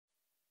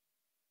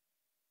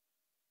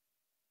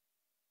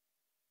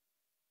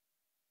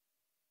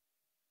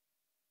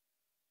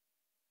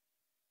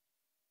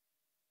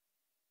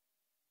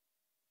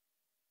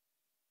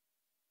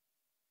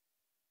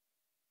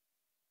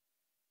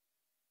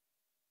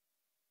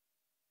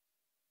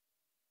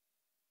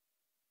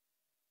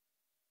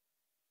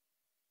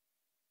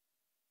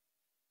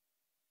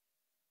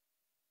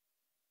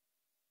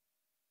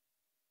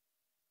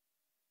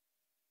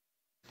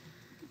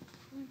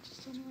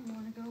Does anyone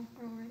want to go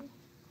already?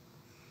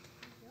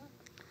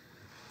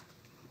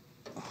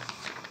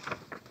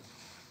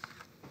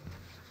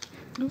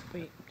 Oh,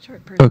 wait,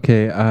 short person.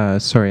 Okay,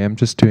 sorry, I'm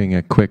just doing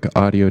a quick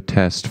audio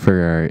test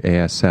for our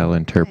ASL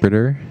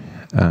interpreter.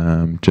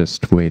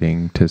 Just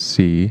waiting to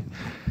see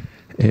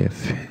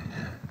if...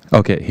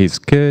 Okay, he's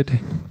good.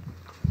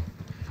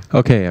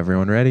 Okay,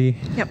 everyone ready?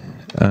 Yep.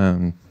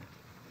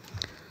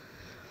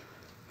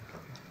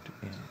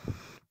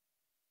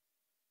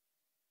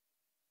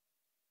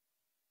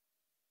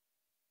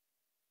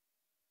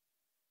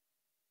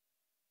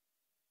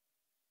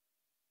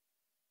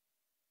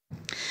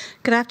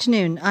 Good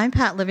afternoon. I'm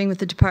Pat Living with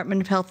the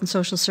Department of Health and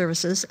Social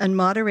Services and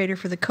moderator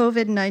for the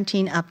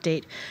COVID-19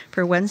 update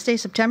for Wednesday,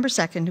 September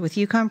 2nd with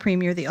Yukon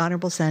Premier, the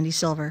Honourable Sandy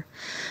Silver.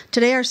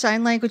 Today our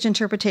sign language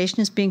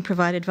interpretation is being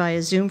provided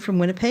via Zoom from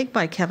Winnipeg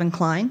by Kevin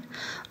Klein.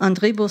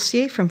 André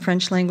Boursier from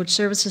French Language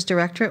Services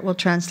Directorate will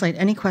translate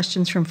any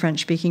questions from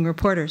French-speaking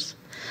reporters.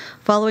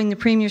 Following the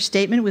Premier's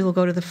statement, we will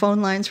go to the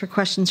phone lines for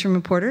questions from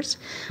reporters.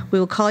 We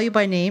will call you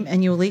by name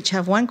and you will each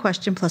have one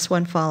question plus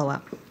one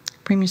follow-up.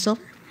 Premier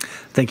Silver.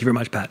 Thank you very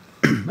much, Pat.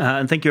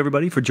 And thank you,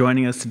 everybody, for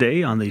joining us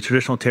today on the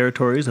traditional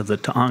territories of the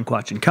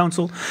T'Anquatching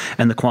Council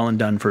and the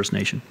Kwallen First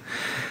Nation.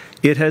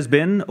 It has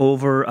been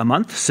over a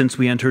month since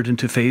we entered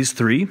into Phase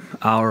 3,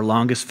 our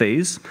longest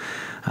phase.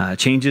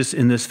 Changes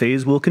in this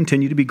phase will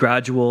continue to be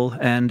gradual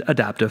and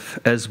adaptive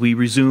as we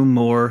resume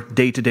more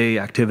day-to-day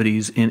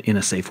activities in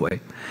a safe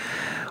way.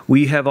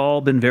 We have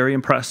all been very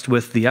impressed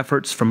with the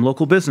efforts from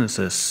local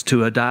businesses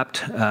to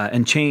adapt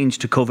and change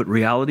to COVID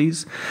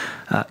realities.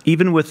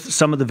 Even with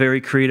some of the very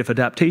creative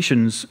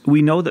adaptations,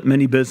 we know that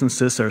many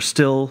businesses are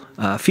still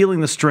feeling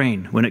the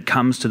strain when it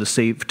comes to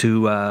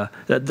the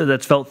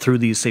that's felt through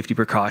these safety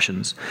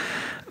precautions.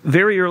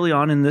 Very early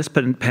on in this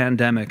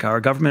pandemic, our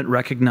government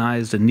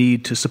recognized a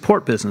need to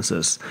support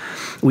businesses.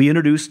 We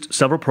introduced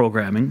several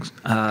programming,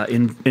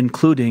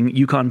 including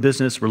Yukon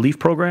Business Relief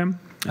Program,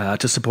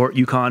 to support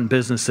Yukon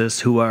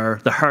businesses who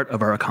are the heart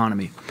of our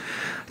economy.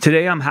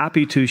 Today, I'm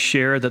happy to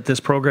share that this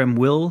program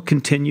will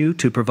continue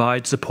to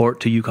provide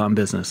support to Yukon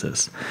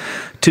businesses.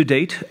 To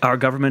date, our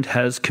government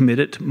has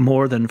committed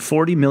more than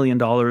 $40 million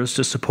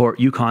to support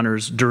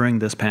Yukoners during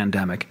this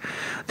pandemic.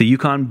 The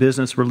Yukon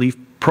Business Relief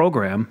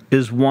Program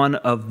is one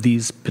of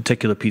these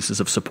particular pieces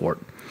of support.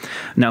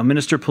 Now,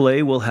 Minister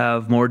Pillay will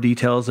have more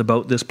details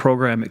about this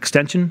program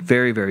extension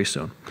very, very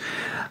soon.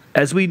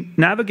 As we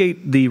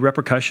navigate the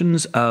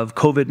repercussions of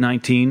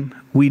COVID-19,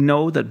 we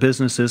know that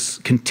businesses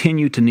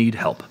continue to need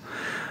help.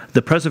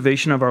 The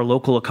preservation of our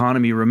local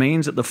economy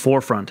remains at the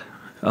forefront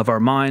of our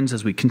minds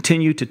as we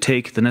continue to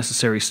take the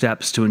necessary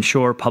steps to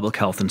ensure public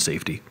health and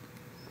safety.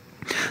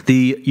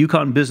 The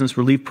Yukon Business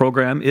Relief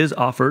Program is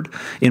offered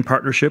in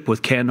partnership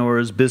with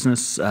Canada's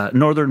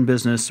Northern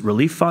Business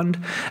Relief Fund,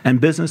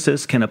 and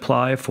businesses can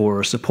apply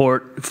for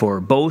support for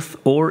both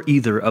or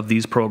either of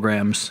these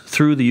programs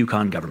through the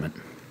Yukon government.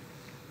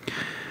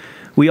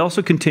 We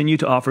also continue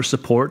to offer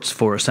supports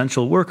for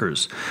essential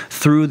workers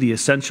through the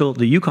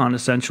Yukon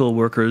Essential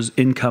Workers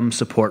Income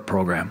Support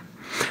Program.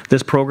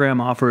 This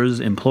program offers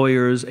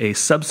employers a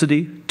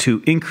subsidy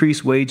to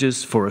increase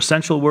wages for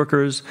essential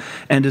workers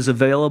and is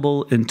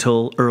available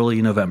until early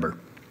November.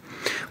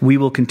 We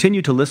will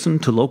continue to listen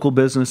to local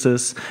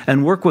businesses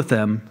and work with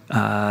them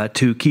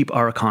to keep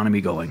our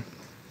economy going.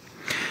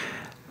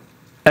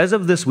 As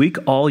of this week,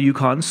 all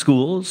Yukon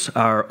schools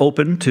are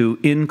open to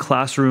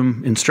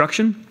in-classroom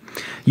instruction.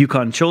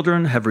 Yukon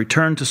children have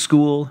returned to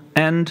school,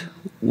 and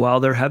while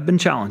there have been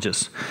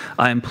challenges,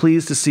 I am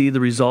pleased to see the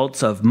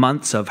results of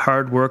months of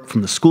hard work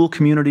from the school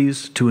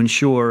communities to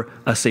ensure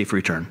a safe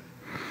return.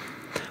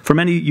 For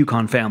many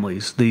Yukon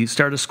families, the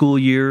start of school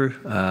year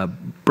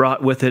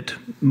brought with it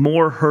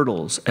more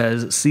hurdles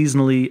as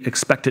seasonally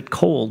expected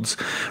colds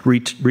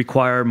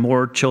require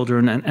more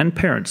children and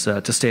parents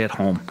to stay at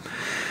home.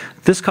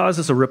 This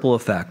causes a ripple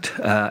effect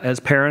as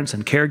parents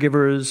and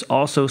caregivers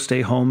also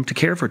stay home to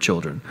care for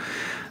children.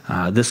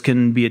 This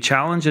can be a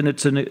challenge, and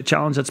it's a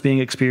challenge that's being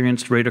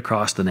experienced right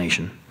across the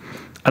nation.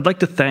 I'd like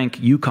to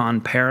thank Yukon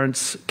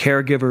parents,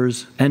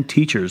 caregivers, and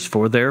teachers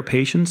for their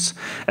patience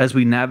as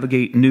we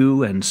navigate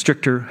new and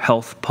stricter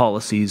health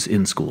policies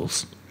in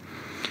schools.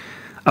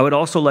 I would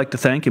also like to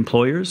thank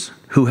employers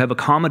who have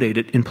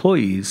accommodated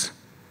employees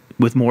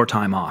with more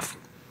time off.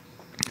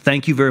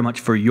 Thank you very much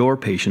for your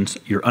patience,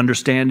 your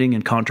understanding,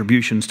 and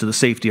contributions to the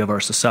safety of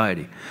our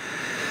society.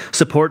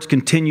 Supports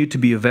continue to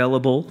be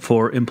available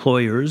for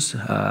employers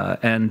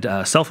and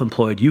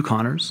self-employed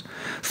Yukoners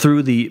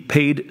through the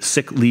paid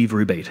sick leave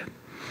rebate.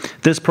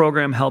 This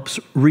program helps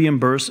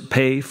reimburse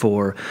pay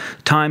for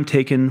time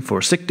taken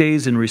for sick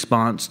days in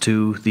response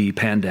to the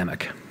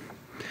pandemic.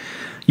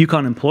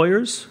 Yukon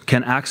employers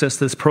can access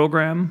this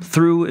program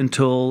through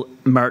until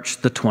March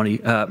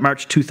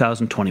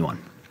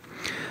 2021.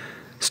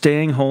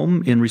 Staying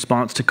home in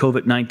response to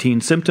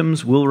COVID-19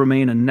 symptoms will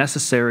remain a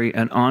necessary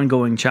and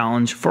ongoing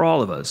challenge for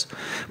all of us,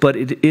 but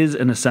it is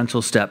an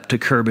essential step to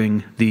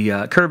curbing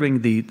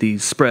the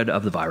spread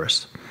of the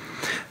virus.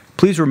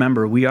 Please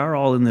remember, we are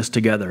all in this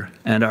together,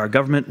 and our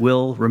government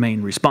will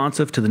remain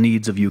responsive to the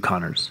needs of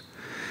Yukoners.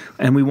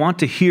 And we want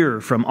to hear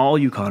from all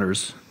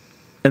Yukoners.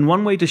 And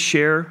one way to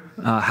share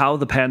how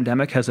the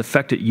pandemic has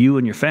affected you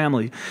and your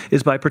family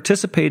is by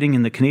participating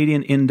in the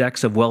Canadian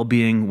Index of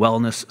Wellbeing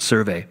Wellness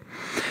Survey.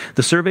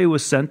 The survey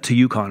was sent to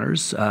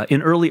Yukoners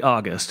in early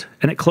August,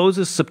 and it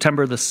closes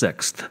September the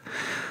 6th.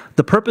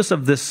 The purpose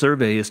of this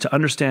survey is to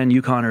understand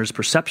Yukoners'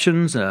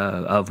 perceptions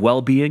of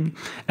well-being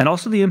and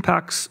also the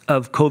impacts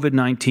of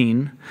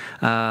COVID-19,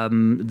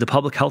 the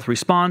public health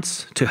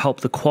response to help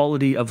the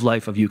quality of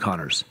life of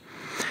Yukoners.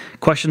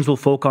 Questions will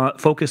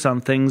focus on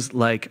things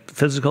like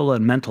physical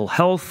and mental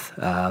health,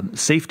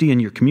 safety in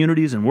your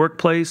communities and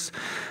workplace,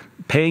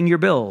 paying your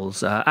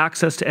bills,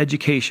 access to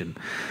education.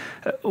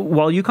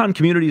 While Yukon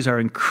communities are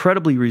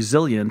incredibly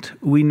resilient,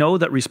 we know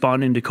that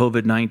responding to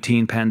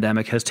COVID-19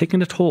 pandemic has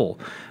taken a toll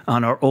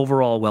on our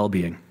overall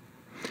well-being.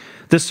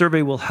 This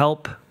survey will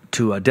help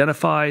to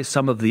identify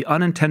some of the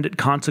unintended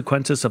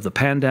consequences of the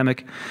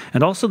pandemic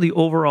and also the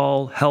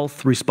overall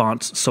health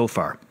response so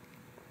far.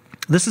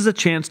 This is a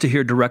chance to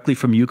hear directly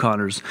from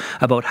Yukoners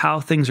about how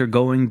things are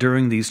going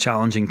during these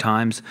challenging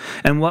times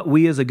and what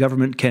we as a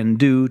government can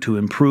do to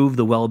improve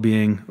the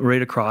well-being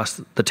right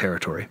across the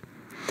territory.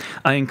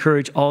 I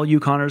encourage all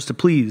Yukoners to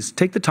please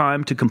take the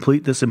time to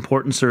complete this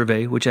important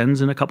survey, which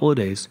ends in a couple of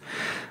days,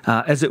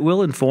 as it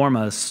will inform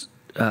us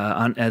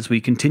as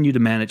we continue to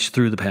manage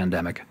through the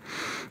pandemic.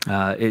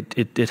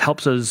 It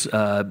helps us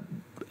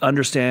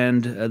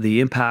understand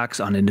the impacts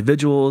on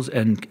individuals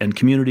and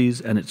communities,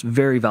 and it's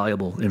very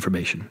valuable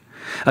information.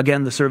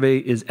 Again, the survey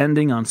is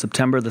ending on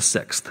September the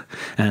 6th,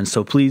 and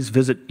so please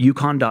visit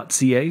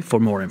yukon.ca for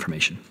more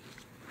information.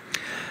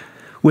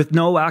 With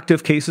no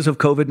active cases of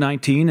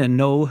COVID-19 and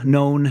no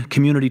known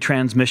community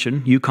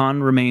transmission,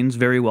 Yukon remains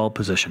very well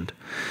positioned.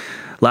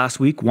 Last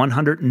week,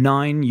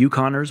 109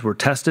 Yukoners were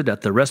tested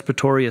at the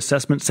Respiratory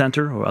Assessment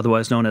Centre, or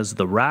otherwise known as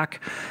the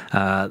RAC.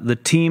 The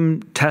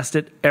team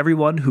tested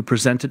everyone who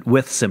presented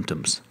with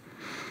symptoms.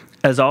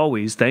 As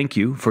always, thank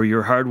you for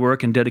your hard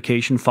work and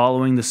dedication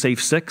following the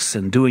Safe 6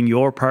 and doing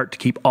your part to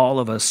keep all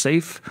of us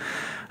safe.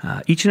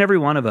 Each and every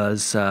one of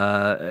us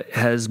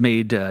has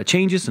made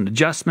changes and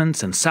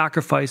adjustments and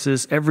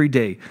sacrifices every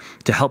day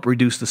to help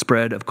reduce the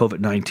spread of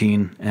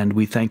COVID-19, and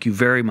we thank you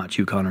very much,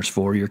 Yukoners,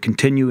 for your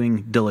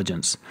continuing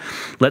diligence.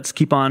 Let's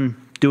keep on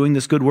doing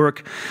this good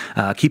work.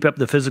 Keep up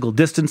the physical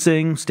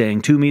distancing,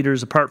 staying 2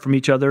 meters apart from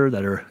each other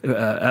that are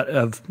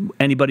of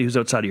anybody who's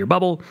outside of your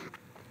bubble.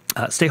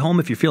 Stay home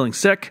if you're feeling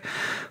sick.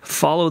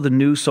 Follow the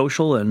new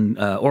social and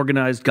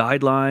organized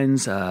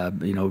guidelines,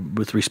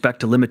 with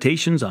respect to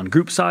limitations on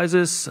group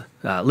sizes.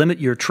 Limit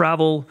your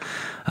travel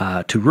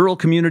to rural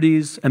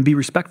communities and be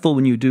respectful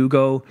when you do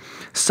go.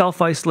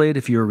 Self-isolate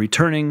if you're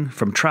returning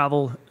from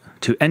travel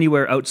to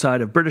anywhere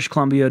outside of British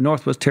Columbia,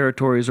 Northwest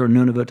Territories, or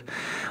Nunavut,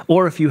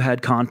 or if you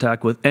had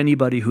contact with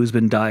anybody who's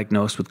been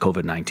diagnosed with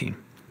COVID-19.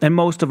 And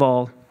most of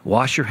all,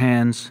 wash your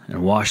hands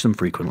and wash them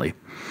frequently.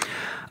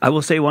 I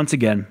will say once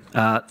again,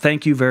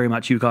 thank you very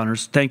much,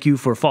 Yukoners. Thank you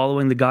for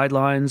following the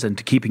guidelines and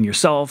to keeping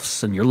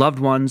yourselves and your loved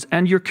ones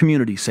and your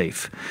community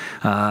safe.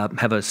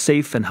 Have a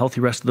safe and healthy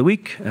rest of the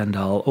week, and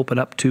I'll open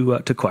up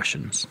to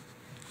questions.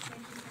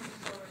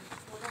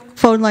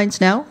 Phone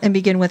lines now, and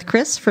begin with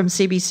Chris from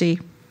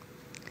CBC.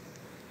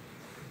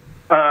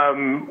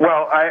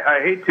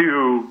 I hate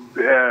to,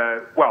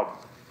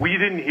 we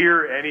didn't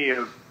hear any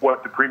of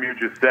what the Premier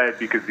just said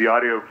because the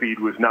audio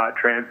feed was not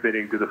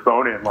transmitting to the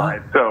phone-in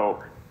line.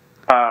 So,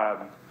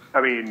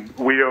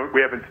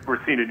 we're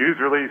seeing a news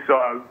release,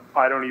 so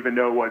I don't even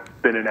know what's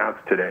been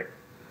announced today.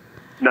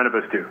 None of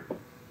us do.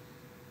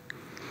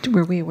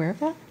 Were we aware of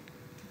that?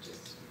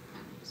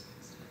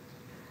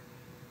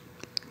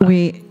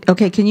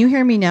 Okay, can you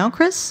hear me now,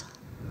 Chris?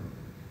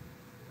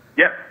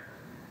 Yes.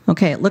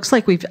 Okay, it looks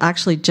like we've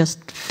actually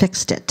just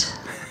fixed it.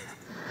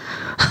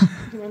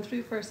 You run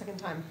through for a second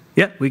time.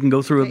 Yeah, we can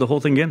go through the whole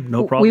thing again.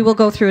 No problem. We will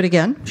go through it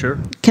again. Sure.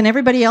 Can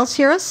everybody else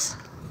hear us?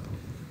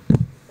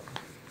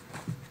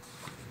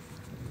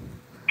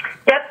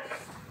 Yep.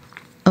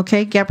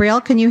 Okay,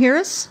 Gabrielle, can you hear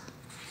us?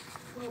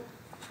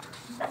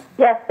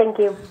 Yes, thank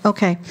you.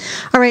 Okay.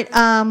 All right.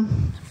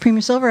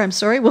 Premier Silver, I'm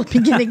sorry. We'll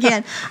begin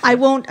again. I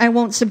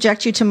won't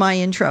subject you to my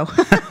intro.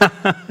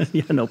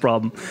 Yeah, no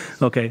problem.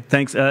 Okay.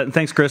 Thanks,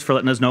 Chris, for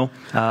letting us know.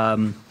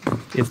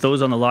 If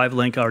those on the live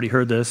link already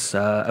heard this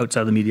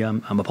outside of the media,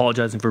 I'm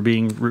apologizing for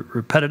being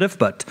repetitive,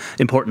 but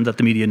important that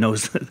the media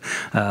knows the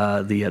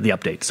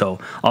update. So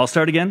I'll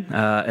start again,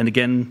 and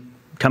again,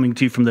 coming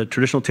to you from the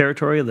traditional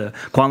territory of the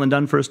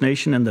Kwalin First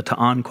Nation and the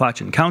Ta'an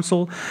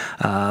Council.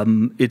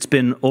 It's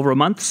been over a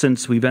month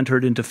since we've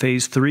entered into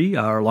Phase 3,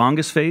 our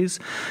longest phase.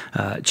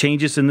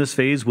 Changes in this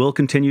phase will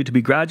continue to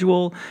be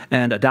gradual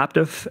and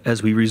adaptive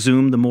as we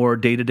resume the more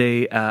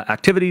day-to-day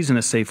activities in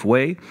a safe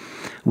way.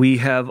 We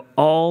have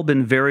all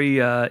been very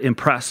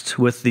impressed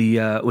with the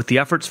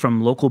efforts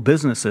from local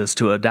businesses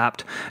to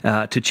adapt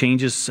to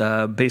changes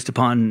based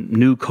upon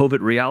new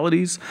COVID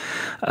realities.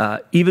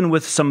 Even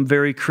with some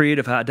very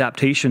creative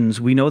adaptations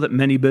locations, we know that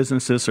many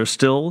businesses are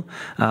still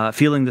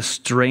feeling the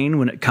strain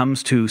when it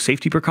comes to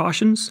safety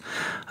precautions.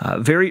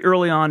 Very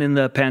early on in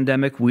the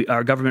pandemic,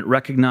 our government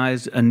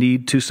recognized a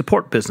need to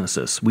support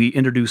businesses. We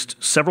introduced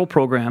several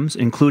programs,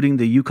 including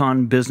the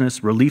Yukon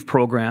Business Relief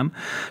Program,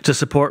 to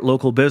support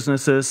local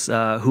businesses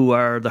who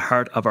are the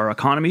heart of our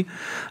economy.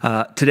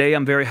 Today,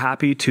 I'm very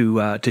happy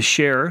to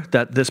share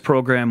that this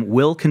program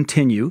will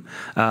continue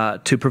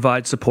to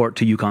provide support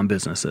to Yukon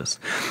businesses.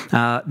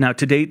 Now,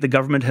 to date, the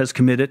government has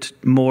committed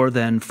more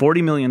than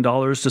 $40 million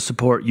to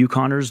support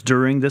Yukoners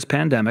during this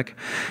pandemic.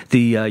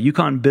 The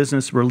Yukon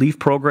Business Relief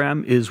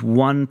Program is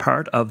one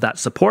part of that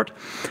support,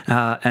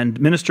 and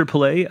Minister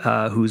Pillay,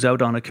 who's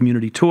out on a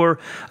community tour,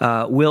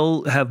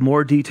 will have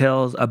more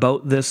details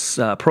about this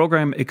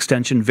program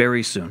extension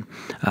very soon.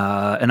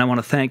 And I want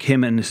to thank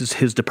him and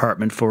his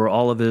department for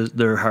all of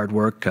their hard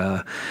work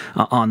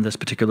on this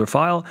particular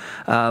file.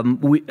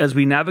 As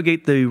we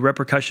navigate the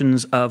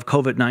repercussions of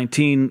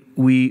COVID-19,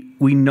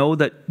 we know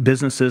that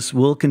businesses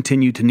will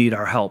continue to need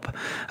our help.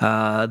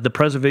 The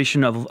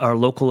preservation of our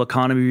local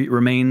economy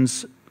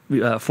remains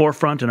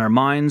forefront in our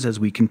minds as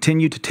we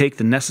continue to take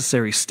the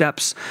necessary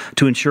steps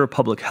to ensure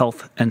public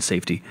health and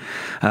safety.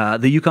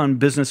 The Yukon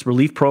Business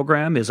Relief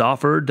Program is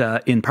offered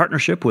in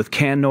partnership with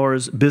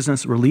CanNor's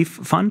Business Relief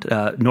Fund,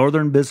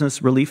 Northern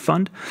Business Relief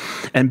Fund,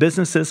 and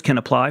businesses can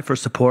apply for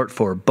support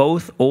for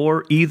both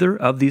or either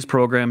of these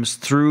programs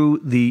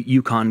through the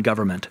Yukon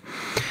government.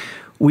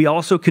 We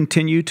also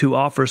continue to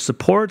offer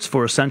supports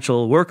for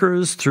essential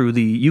workers through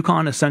the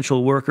Yukon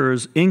Essential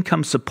Workers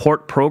Income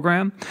Support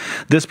Program.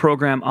 This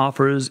program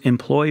offers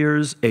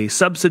employers a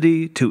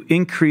subsidy to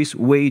increase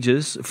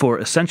wages for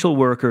essential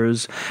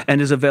workers and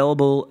is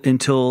available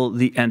until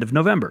the end of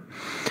November.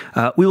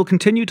 We will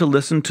continue to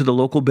listen to the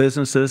local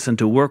businesses and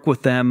to work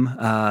with them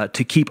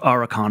to keep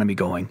our economy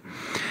going.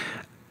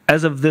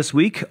 As of this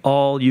week,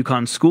 all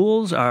Yukon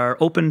schools are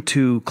open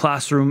to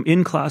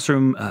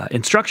in-classroom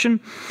instruction.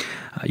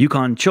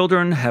 Yukon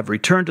children have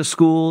returned to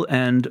school,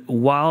 and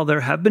while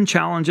there have been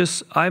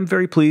challenges, I'm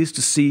very pleased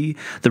to see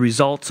the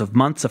results of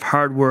months of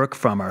hard work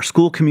from our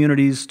school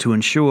communities to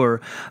ensure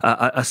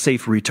a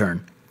safe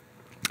return.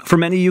 For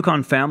many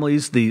Yukon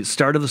families, the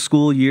start of the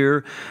school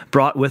year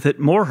brought with it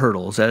more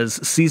hurdles as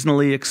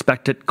seasonally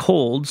expected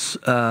colds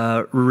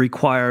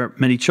require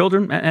many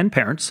children and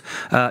parents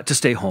to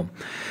stay home.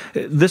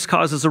 This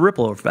causes a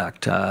ripple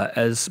effect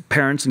as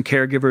parents and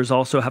caregivers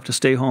also have to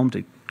stay home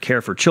to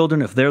care for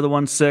children if they're the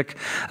ones sick.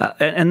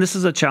 And this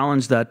is a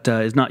challenge that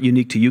is not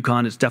unique to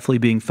Yukon. It's definitely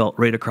being felt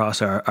right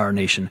across our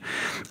nation.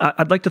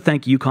 I'd like to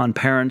thank Yukon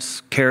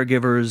parents,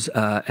 caregivers,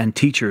 and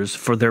teachers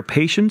for their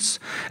patience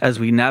as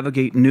we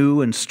navigate new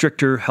and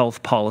stricter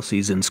health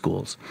policies in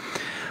schools.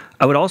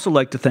 I would also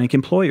like to thank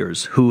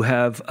employers who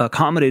have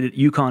accommodated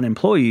Yukon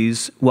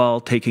employees while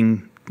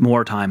taking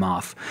more time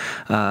off.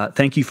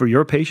 Thank you for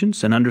your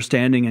patience and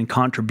understanding and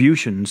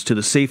contributions to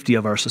the safety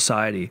of our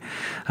society.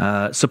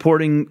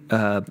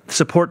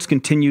 Supports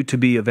continue to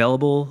be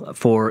available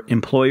for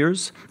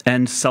employers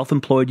and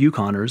self-employed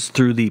Yukoners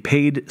through the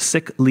paid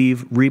sick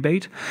leave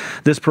rebate.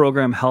 This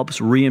program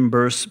helps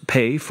reimburse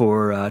pay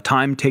for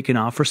time taken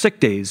off for sick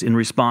days in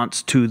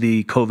response to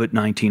the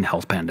COVID-19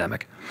 health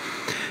pandemic.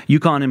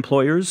 Yukon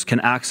employers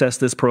can access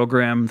this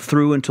program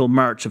through until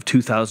March of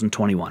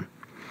 2021.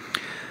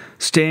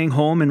 Staying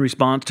home in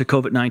response to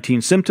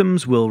COVID-19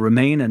 symptoms will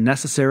remain a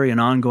necessary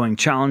and ongoing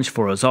challenge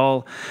for us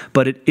all,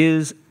 but it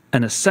is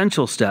an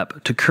essential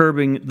step to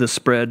curbing the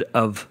spread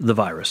of the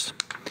virus.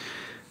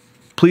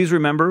 Please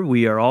remember,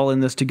 we are all in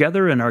this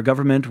together, and our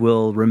government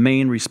will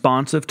remain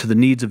responsive to the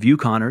needs of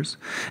Yukoners.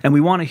 And we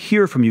want to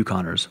hear from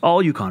Yukoners,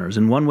 all Yukoners,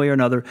 in one way or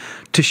another,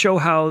 to show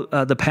how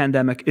the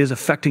pandemic is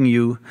affecting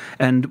you.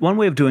 And one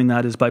way of doing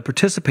that is by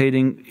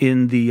participating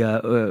in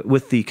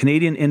with the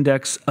Canadian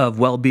Index of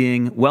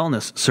Wellbeing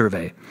Wellness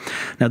Survey.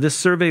 Now, this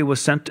survey was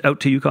sent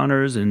out to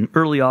Yukoners in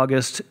early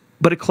August,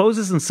 but it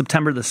closes on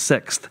September the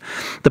 6th.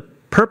 The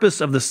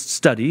purpose of the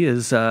study of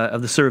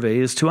the survey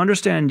is to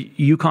understand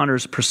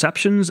Yukoners'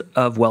 perceptions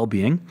of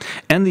well-being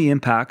and the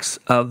impacts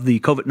of the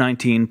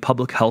COVID-19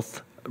 public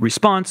health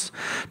response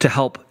to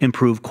help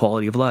improve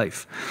quality of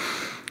life.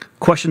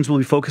 Questions will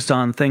be focused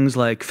on things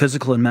like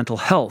physical and mental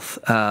health,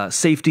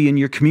 safety in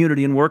your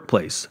community and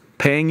workplace,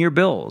 paying your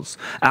bills,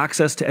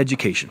 access to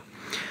education.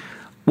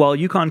 While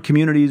Yukon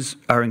communities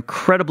are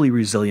incredibly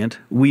resilient,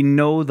 we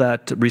know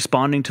that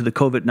responding to the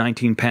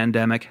COVID-19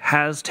 pandemic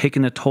has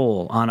taken a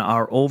toll on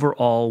our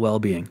overall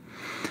well-being.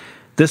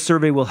 This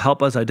survey will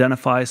help us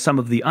identify some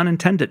of the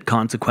unintended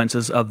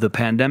consequences of the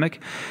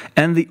pandemic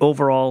and the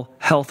overall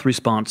health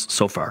response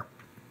so far.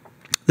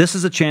 This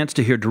is a chance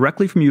to hear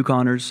directly from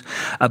Yukoners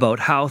about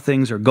how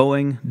things are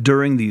going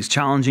during these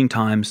challenging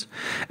times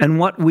and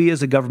what we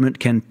as a government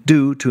can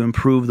do to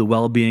improve the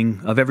well-being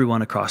of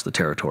everyone across the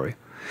territory.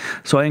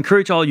 So I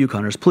encourage all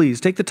Yukoners, please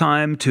take the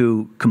time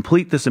to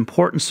complete this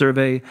important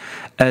survey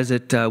as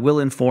it will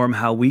inform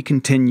how we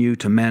continue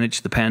to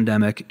manage the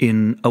pandemic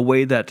in a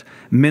way that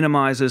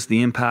minimizes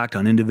the impact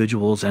on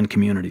individuals and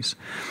communities.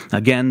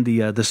 Again,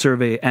 the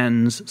survey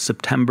ends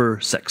September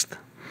 6th.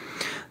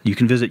 You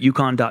can visit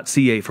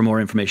yukon.ca for more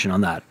information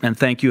on that. And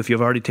thank you if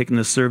you've already taken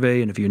this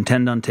survey, and if you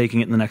intend on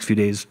taking it in the next few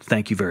days,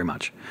 thank you very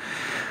much.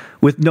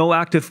 With no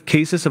active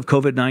cases of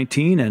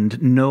COVID-19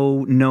 and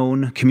no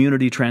known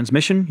community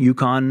transmission,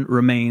 Yukon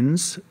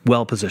remains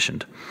well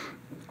positioned.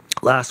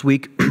 Last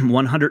week,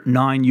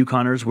 109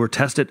 Yukoners were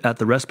tested at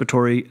the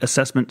Respiratory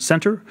Assessment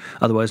Centre,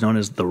 otherwise known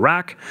as the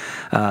RAC.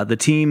 The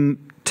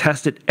team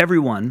tested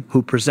everyone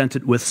who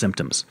presented with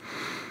symptoms.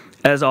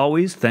 As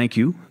always, thank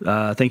you.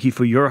 Thank you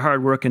for your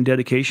hard work and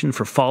dedication,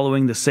 for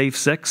following the Safe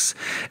Six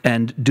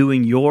and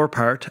doing your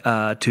part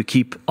to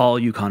keep all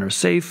Yukoners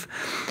safe.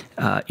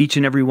 Each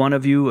and every one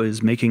of you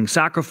is making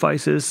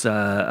sacrifices,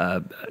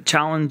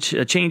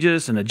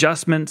 changes and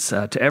adjustments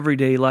to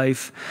everyday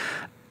life,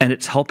 and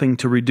it's helping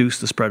to reduce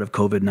the spread of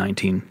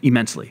COVID-19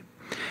 immensely.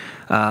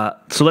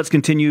 So let's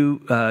continue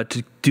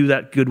to do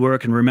that good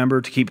work, and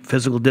remember to keep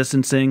physical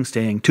distancing,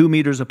 staying 2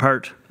 meters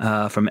apart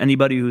from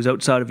anybody who's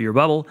outside of your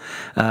bubble.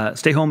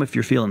 Stay home if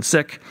you're feeling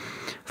sick.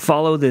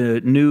 Follow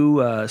the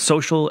new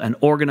social and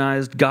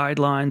organized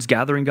guidelines,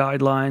 gathering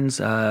guidelines,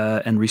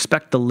 and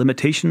respect the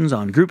limitations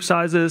on group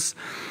sizes.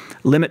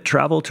 Limit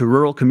travel to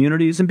rural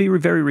communities and be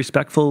very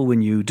respectful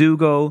when you do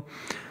go.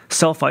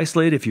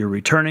 Self-isolate if you're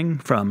returning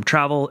from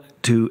travel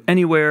to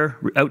anywhere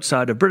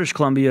outside of British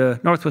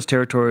Columbia, Northwest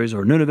Territories,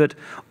 or Nunavut,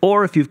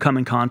 or if you've come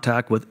in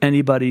contact with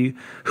anybody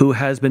who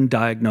has been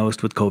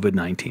diagnosed with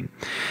COVID-19.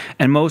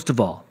 And most of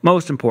all,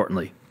 most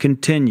importantly,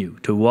 continue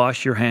to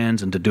wash your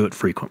hands and to do it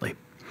frequently.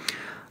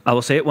 I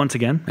will say it once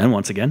again and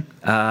once again.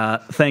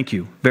 Thank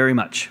you very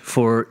much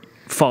for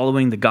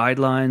following the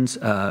guidelines,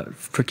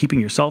 for keeping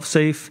yourself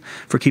safe,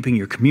 for keeping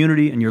your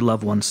community and your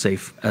loved ones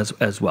safe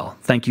as well.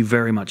 Thank you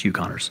very much,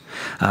 Yukoners.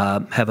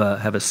 Have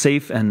a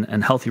safe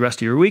and healthy rest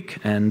of your week,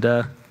 and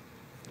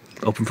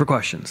open for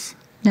questions.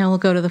 Now we'll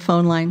go to the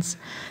phone lines.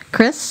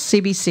 Chris,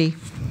 CBC.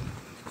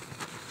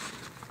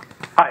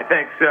 Hi,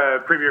 thanks,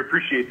 Premier.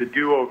 Appreciate the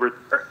do-over.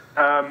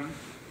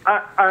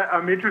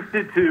 I'm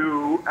interested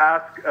to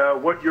ask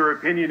what your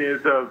opinion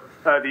is of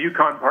the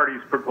Yukon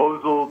Party's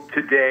proposal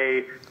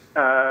today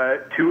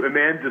to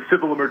amend the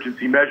Civil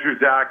Emergency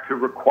Measures Act to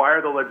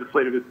require the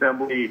Legislative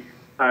Assembly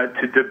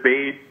to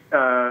debate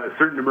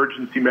certain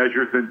emergency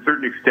measures and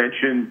certain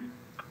extensions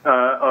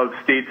of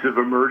states of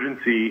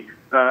emergency,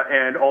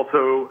 and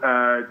also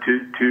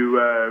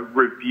to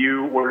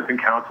review orders in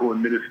council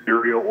and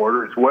ministerial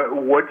orders.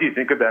 What do you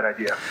think of that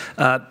idea?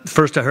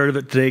 First, I heard of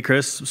it today,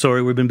 Chris.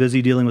 Sorry, we've been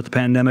busy dealing with the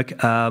pandemic.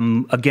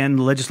 Again,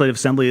 the Legislative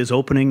Assembly is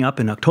opening up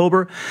in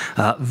October.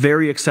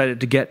 Very excited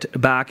to get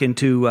back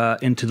into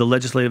the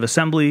Legislative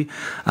Assembly.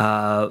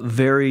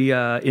 Very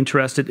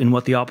interested in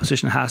what the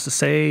opposition has to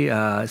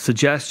say,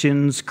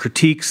 suggestions,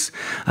 critiques,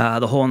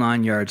 the whole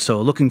 9 yards.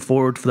 So looking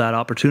forward for that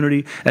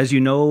opportunity. As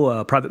you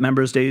know, Private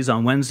Members' Days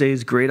on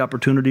Wednesdays, great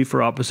opportunity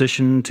for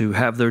opposition to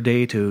have their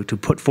day to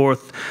put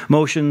forth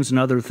motions and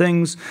other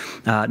things.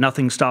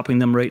 Nothing stopping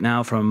them right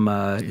now from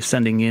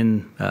sending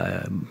in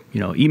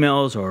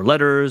emails or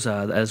letters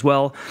as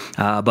well.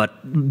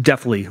 But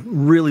definitely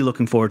really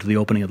looking forward to the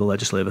opening of the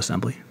Legislative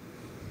Assembly.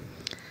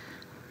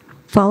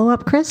 Follow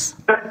up, Chris?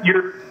 I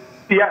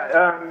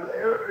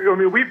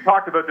mean, we've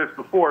talked about this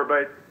before,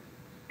 but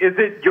is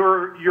it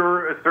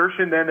your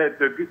assertion then that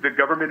the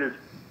government is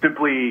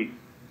simply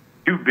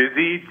too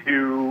busy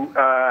to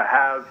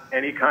have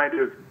any kind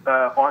of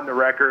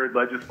on-the-record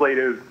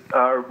legislative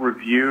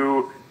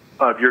review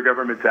of your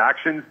government's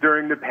actions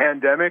during the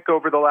pandemic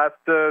over the last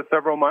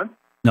several months?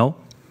 No.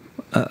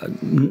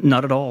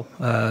 Not at all.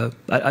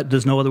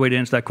 There's no other way to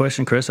answer that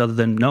question, Chris, other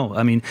than no.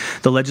 I mean,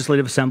 the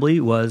Legislative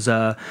Assembly was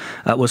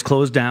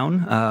closed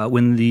down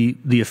when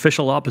the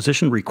official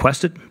opposition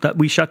requested that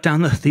we shut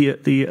down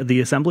the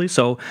Assembly.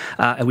 So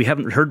we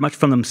haven't heard much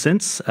from them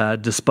since,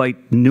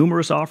 despite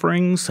numerous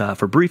offerings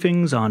for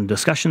briefings on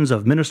discussions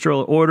of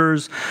ministerial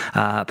orders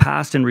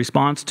passed in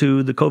response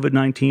to the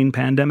COVID-19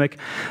 pandemic.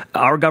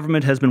 Our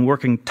government has been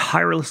working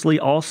tirelessly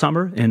all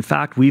summer. In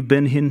fact, we've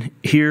been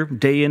here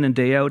day in and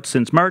day out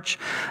since March.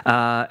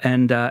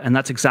 And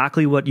that's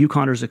exactly what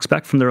Yukoners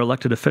expect from their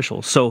elected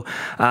officials. So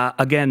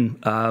again,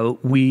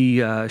 we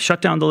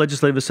shut down the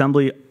Legislative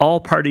Assembly. All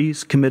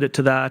parties committed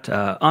to that.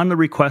 On the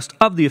request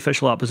of the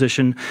official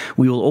opposition,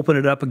 we will open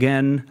it up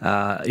again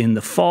in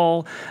the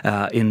fall,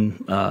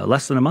 in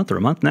less than a month or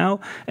a month now,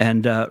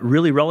 and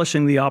really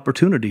relishing the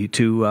opportunity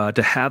to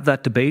have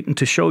that debate and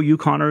to show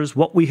Yukoners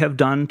what we have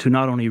done to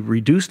not only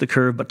reduce the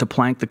curve, but to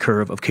plank the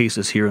curve of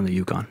cases here in the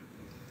Yukon.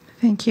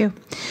 Thank you.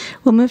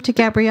 We'll move to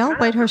Gabrielle,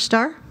 Whitehorse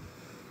Star.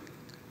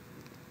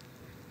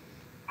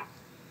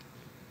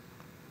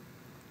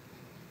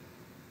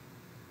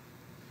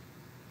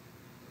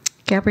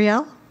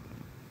 Gabrielle?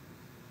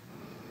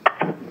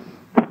 Hello,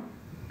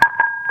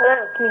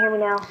 can you hear me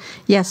now?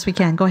 Yes, we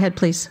can. Go ahead,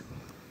 please.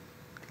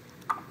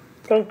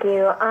 Thank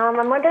you.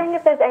 I'm wondering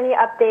if there's any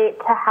update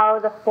to how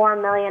the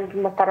 $4 million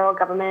from the federal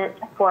government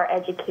for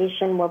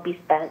education will be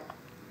spent.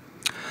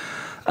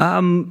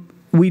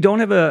 We don't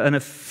have an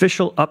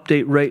official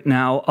update right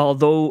now,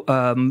 although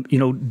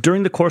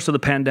during the course of the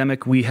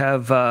pandemic, we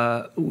have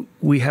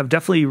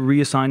definitely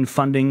reassigned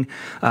funding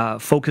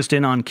focused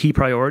in on key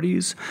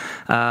priorities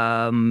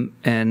and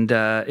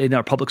in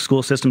our public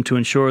school system to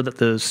ensure that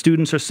the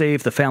students are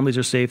safe, the families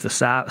are safe, the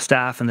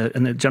staff and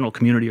the general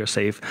community are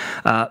safe.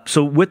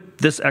 So with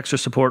this extra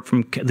support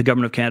from the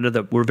Government of Canada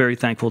that we're very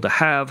thankful to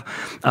have,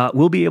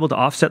 we'll be able to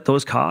offset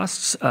those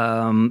costs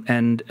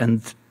and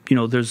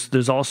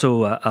there's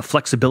also a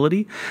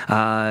flexibility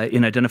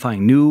in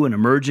identifying new and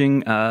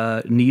emerging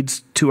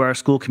needs to our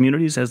school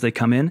communities as they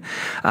come in.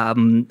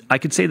 I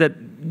could say that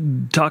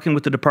talking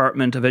with the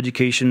Department of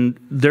Education,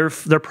 they're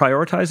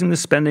prioritizing the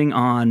spending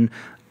on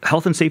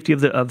health and safety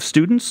of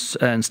students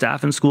and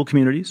staff in school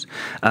communities,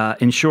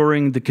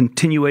 ensuring the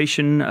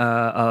continuation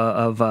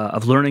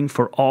of learning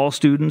for all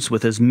students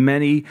with as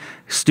many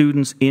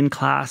students in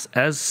class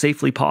as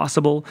safely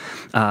possible,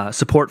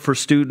 support for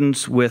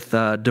students with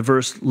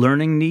diverse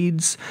learning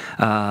needs,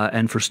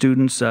 and for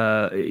students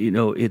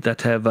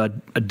that have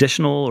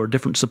additional or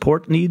different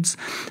support needs.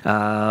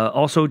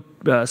 Also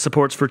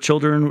supports for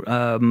children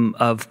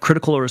of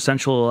critical or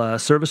essential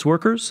service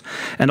workers,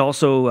 and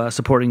also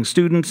supporting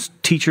students,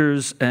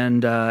 teachers,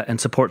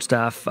 and support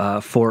staff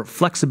for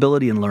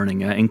flexibility in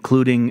learning,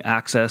 including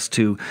access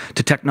to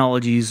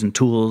technologies and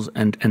tools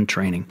and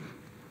training.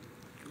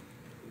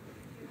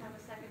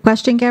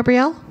 Question,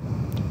 Gabrielle?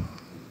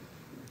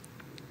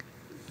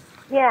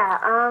 Yeah,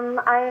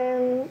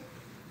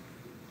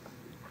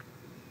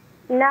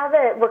 now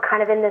that we're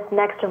kind of in this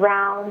next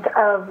round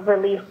of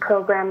relief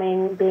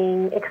programming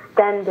being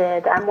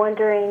extended, I'm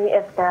wondering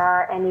if there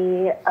are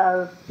any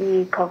of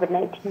the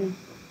COVID-19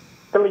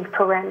 relief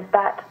programs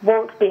that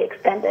won't be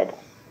extended.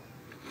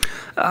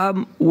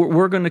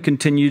 We're going to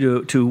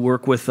continue to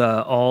work with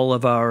all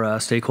of our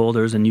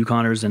stakeholders and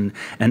Yukoners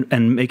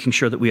and making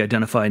sure that we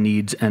identify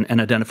needs and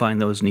identifying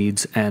those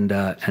needs and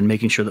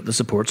making sure that the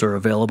supports are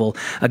available.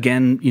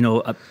 Again,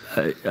 I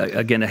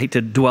hate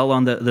to dwell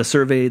on the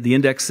survey, the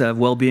Index of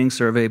Wellbeing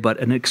survey, but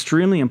an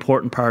extremely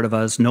important part of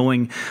us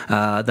knowing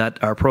that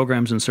our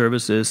programs and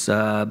services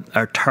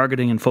are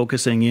targeting and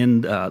focusing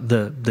in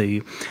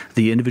the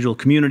individual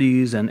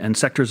communities and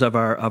sectors of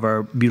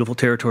our beautiful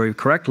territory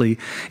correctly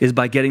is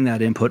by getting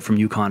that input from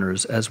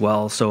Yukoners as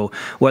well. So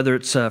whether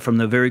it's from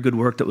the very good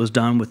work that was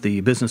done with the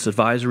Business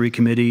Advisory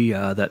Committee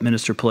that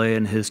Minister Play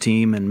and his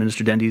team and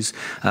Minister Dendy's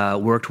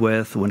worked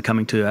with when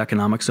coming to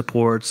economic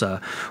supports,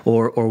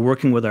 or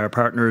working with our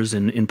partners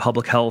in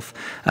public health,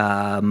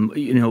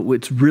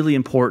 it's really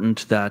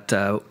important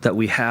that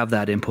we have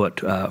that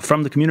input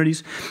from the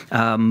communities.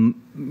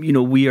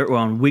 We are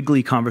on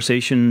weekly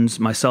conversations,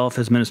 myself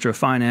as Minister of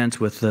Finance,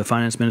 with the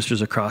finance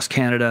ministers across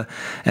Canada,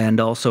 and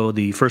also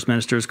the First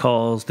Minister's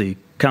calls, the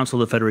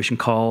Council of the Federation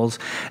calls,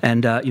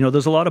 and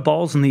there's a lot of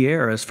balls in the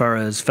air as far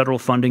as federal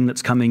funding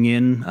that's coming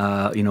in.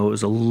 It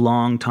was a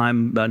long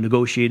time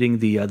negotiating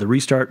the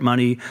restart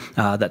money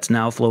that's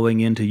now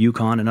flowing into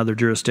Yukon and other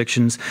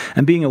jurisdictions,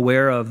 and being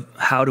aware of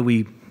how do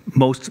we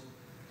most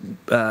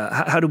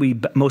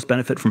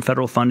benefit from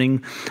federal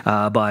funding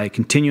by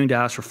continuing to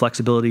ask for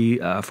flexibility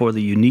for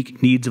the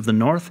unique needs of the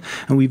North,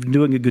 and we've been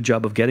doing a good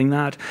job of getting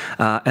that,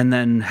 and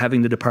then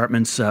having the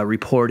departments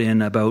report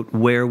in about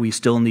where we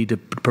still need to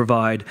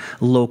provide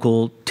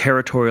local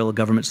territorial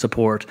government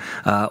support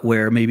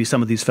where maybe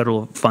some of these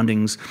federal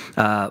fundings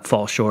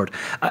fall short.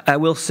 I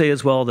will say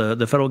as well,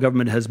 the federal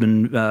government has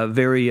been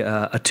very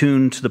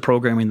attuned to the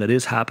programming that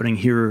is happening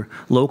here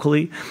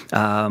locally.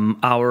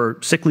 Our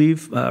sick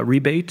leave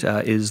rebate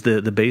is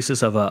the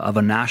basis of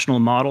a national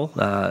model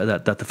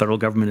that the federal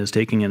government is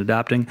taking and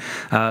adapting.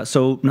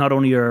 So not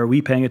only are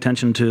we paying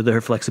attention to their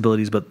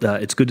flexibilities, but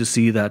it's good to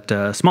see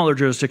that smaller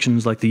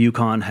jurisdictions like the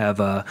Yukon have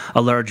a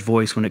large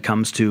voice when it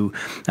comes to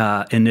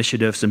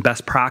initiatives and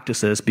best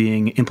practices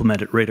being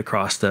implemented right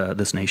across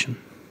this nation.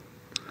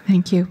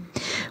 Thank you.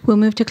 We'll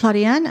move to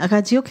Claudiane,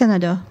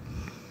 Radio-Canada.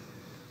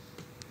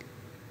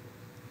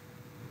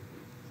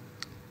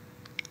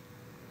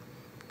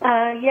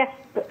 Yes.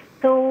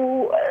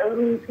 So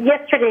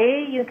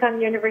yesterday, Yukon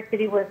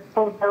University was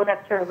closed down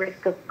after a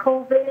risk of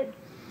COVID.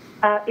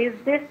 Is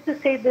this to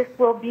say this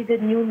will be the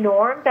new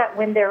norm, that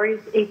when there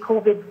is a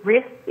COVID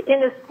risk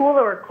in a school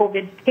or a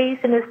COVID case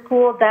in a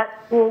school,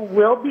 that school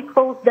will be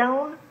closed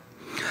down?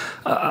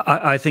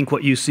 I think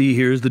what you see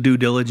here is the due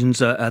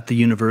diligence at the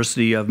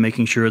university of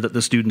making sure that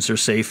the students are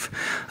safe.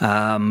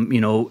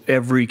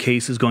 Every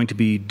case is going to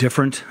be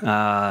different.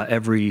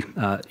 Every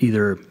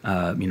either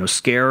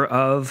scare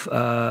of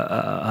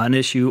an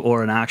issue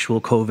or an actual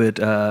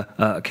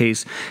COVID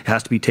case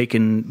has to be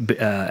taken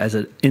as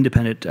an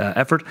independent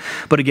effort.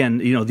 But again,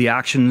 the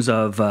actions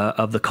of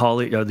the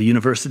college or the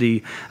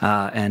university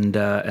and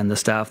the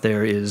staff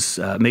there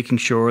is making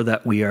sure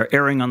that we are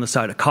erring on the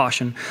side of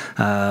caution,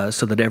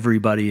 so that every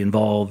everybody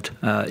involved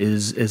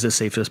is as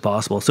safe as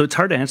possible. So it's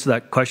hard to answer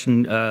that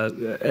question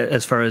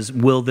as far as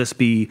will this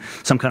be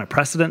some kind of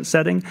precedent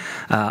setting.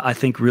 I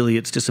think really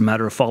it's just a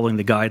matter of following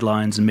the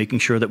guidelines and making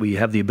sure that we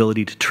have the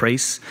ability to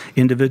trace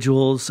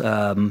individuals.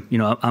 I'm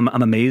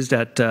amazed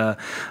at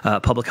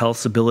public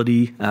health's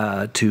ability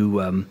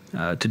to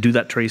do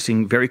that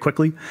tracing very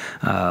quickly.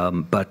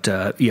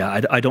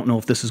 I don't know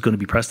if this is going to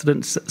be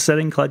precedent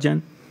setting,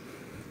 Claude-Jen.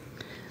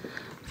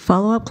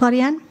 Follow up,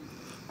 Claudiane?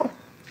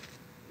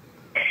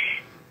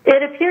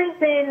 It appears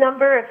the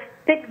number of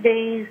sick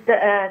days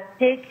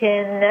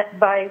taken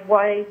by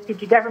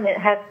YPG government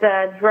has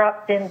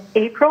dropped in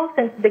April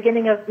since the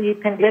beginning of the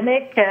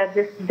pandemic.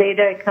 This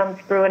data comes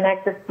through an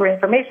access for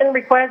information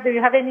request. Do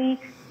you have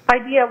any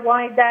idea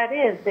why that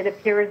is? It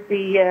appears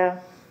the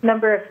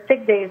number of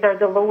sick days are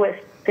the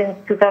lowest since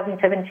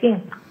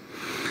 2017.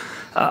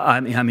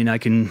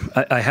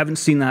 I haven't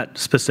seen that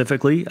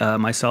specifically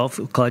myself,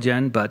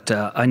 Claude-Jen, but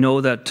I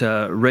know that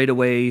right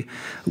away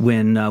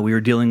when we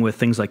were dealing with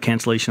things like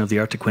cancellation of the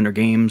Arctic Winter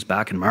Games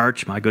back in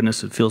March, my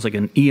goodness, it feels like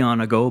an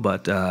eon ago,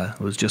 but it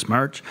was just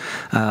March,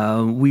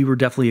 we were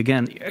definitely,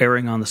 again,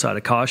 erring on the side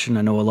of caution.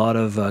 I know a lot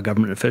of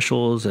government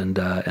officials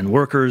and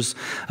workers,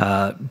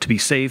 to be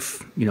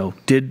safe,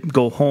 did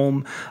go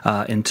home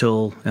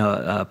until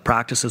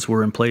practices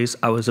were in place.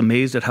 I was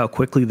amazed at how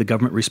quickly the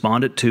government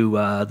responded to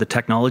the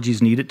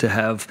technologies needed to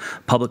have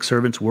public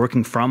servants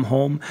working from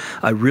home.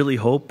 I really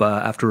hope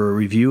after a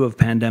review of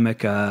pandemic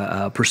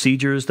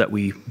procedures that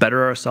we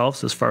better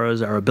ourselves as far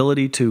as our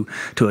ability to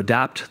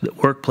adapt the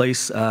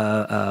workplace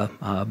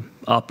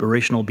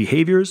operational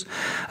behaviors.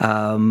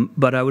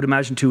 But I would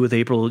imagine too with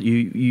April,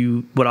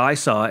 you what I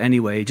saw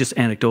anyway, just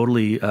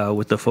anecdotally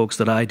with the folks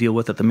that I deal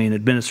with at the main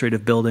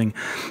administrative building,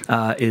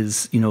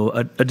 is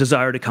a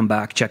desire to come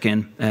back, check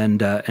in,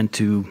 and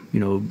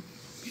to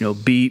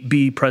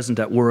be present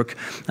at work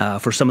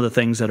for some of the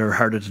things that are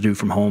harder to do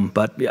from home.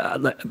 But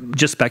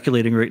just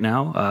speculating right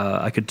now,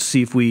 I could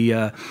see if we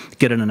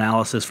get an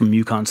analysis from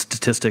Yukon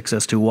Statistics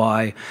as to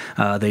why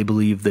they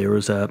believe there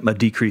was a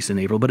decrease in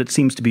April. But it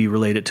seems to be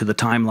related to the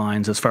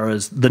timelines as far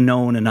as the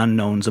known and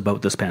unknowns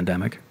about this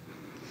pandemic.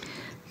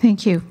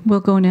 Thank you. We'll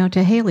go now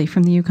to Haley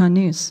from the Yukon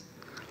News.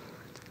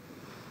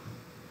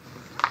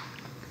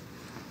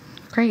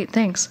 Great,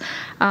 thanks.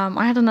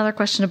 I had another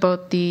question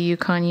about the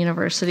Yukon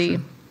University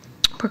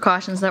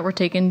precautions that were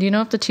taken. Do you know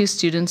if the 2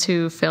 students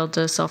who failed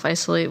to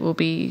self-isolate will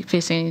be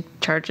facing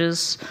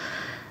charges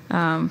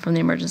from the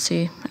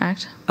Emergency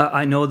Act?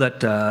 I know that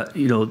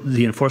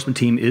the enforcement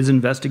team is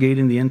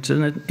investigating the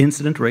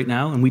incident right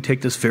now, and we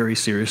take this very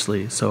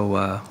seriously.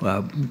 So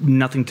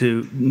nothing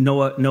to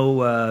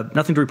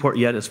report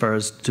yet as far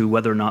as to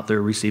whether or not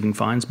they're receiving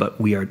fines,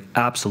 but we are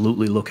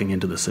absolutely looking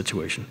into the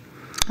situation.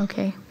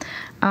 Okay.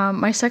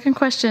 My second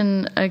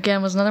question,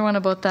 again, was another one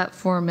about that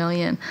 $4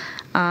 million.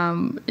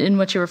 In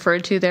what you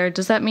referred to there,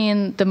 does that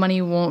mean the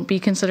money won't be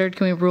considered?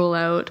 Can we rule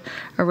out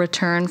a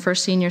return for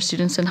senior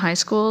students in high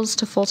schools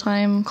to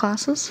full-time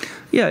classes?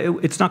 Yeah,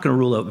 it's not going to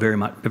rule out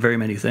very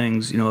many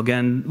things.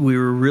 Again, we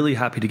were really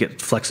happy to get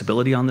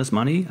flexibility on this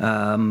money.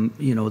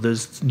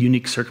 There's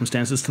unique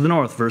circumstances to the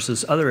north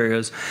versus other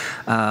areas.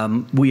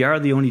 We are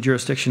the only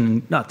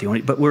jurisdiction, not the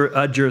only, but we're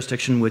a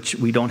jurisdiction which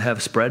we don't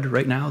have spread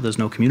right now. There's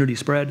no community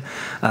spread.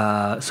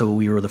 So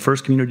we were the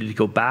first community to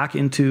go back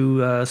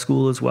into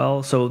school as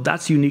well. So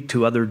that's unique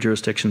to other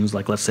jurisdictions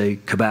like, let's say,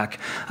 Quebec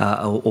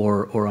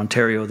or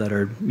Ontario that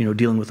are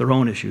dealing with their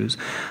own issues.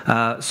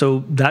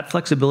 So that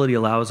flexibility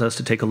allows us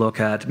to take a look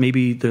at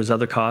maybe there's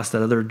other costs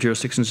that other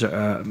jurisdictions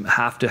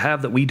have to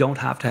have that we don't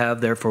have to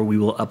have. Therefore, we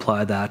will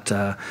apply that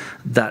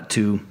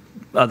to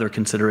other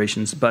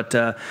considerations. But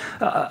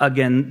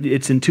again,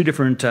 it's in 2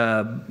 different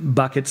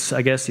buckets,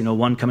 I guess,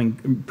 one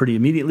coming pretty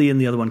immediately and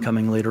the other one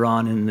coming later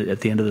on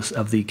at the end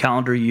of the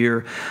calendar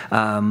year.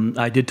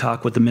 I did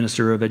talk with the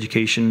Minister of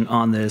Education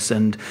on this,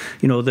 and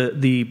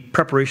the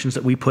preparations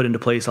that we put into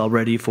place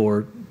already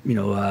for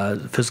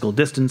physical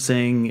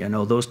distancing,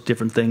 those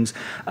different things,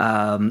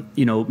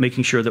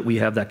 making sure that we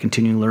have that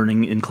continuing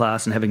learning in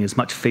class and having as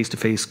much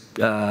face-to-face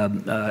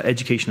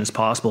education as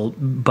possible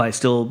by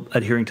still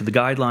adhering to the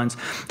guidelines.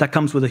 That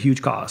comes with a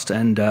huge cost,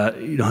 and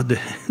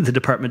the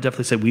department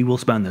definitely said we will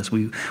spend this.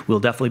 We will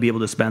definitely be able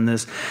to spend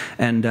this,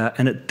 and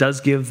it does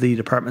give the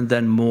department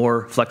then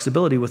more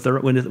flexibility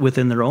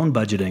within their own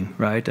budgeting.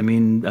 Right? I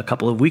mean, a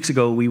couple of weeks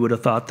ago we would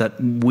have thought that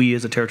we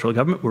as a territorial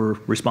government were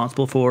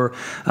responsible for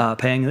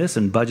paying this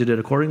and budgeted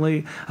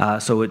accordingly.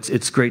 So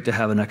it's great to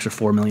have an extra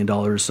 $4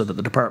 million so that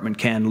the department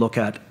can look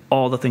at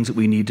all the things that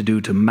we need to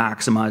do to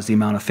maximize the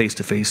amount of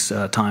face-to-face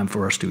time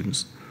for our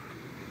students.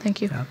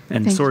 Thank you. Yeah.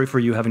 And sorry for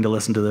you having to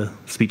listen to the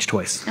speech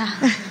twice.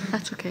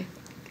 That's okay.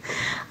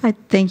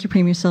 Thank you,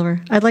 Premier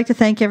Silver. I'd like to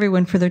thank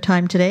everyone for their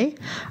time today.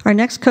 Our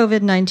next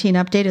COVID-19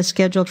 update is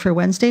scheduled for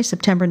Wednesday,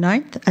 September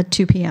 9th at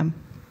 2 p.m.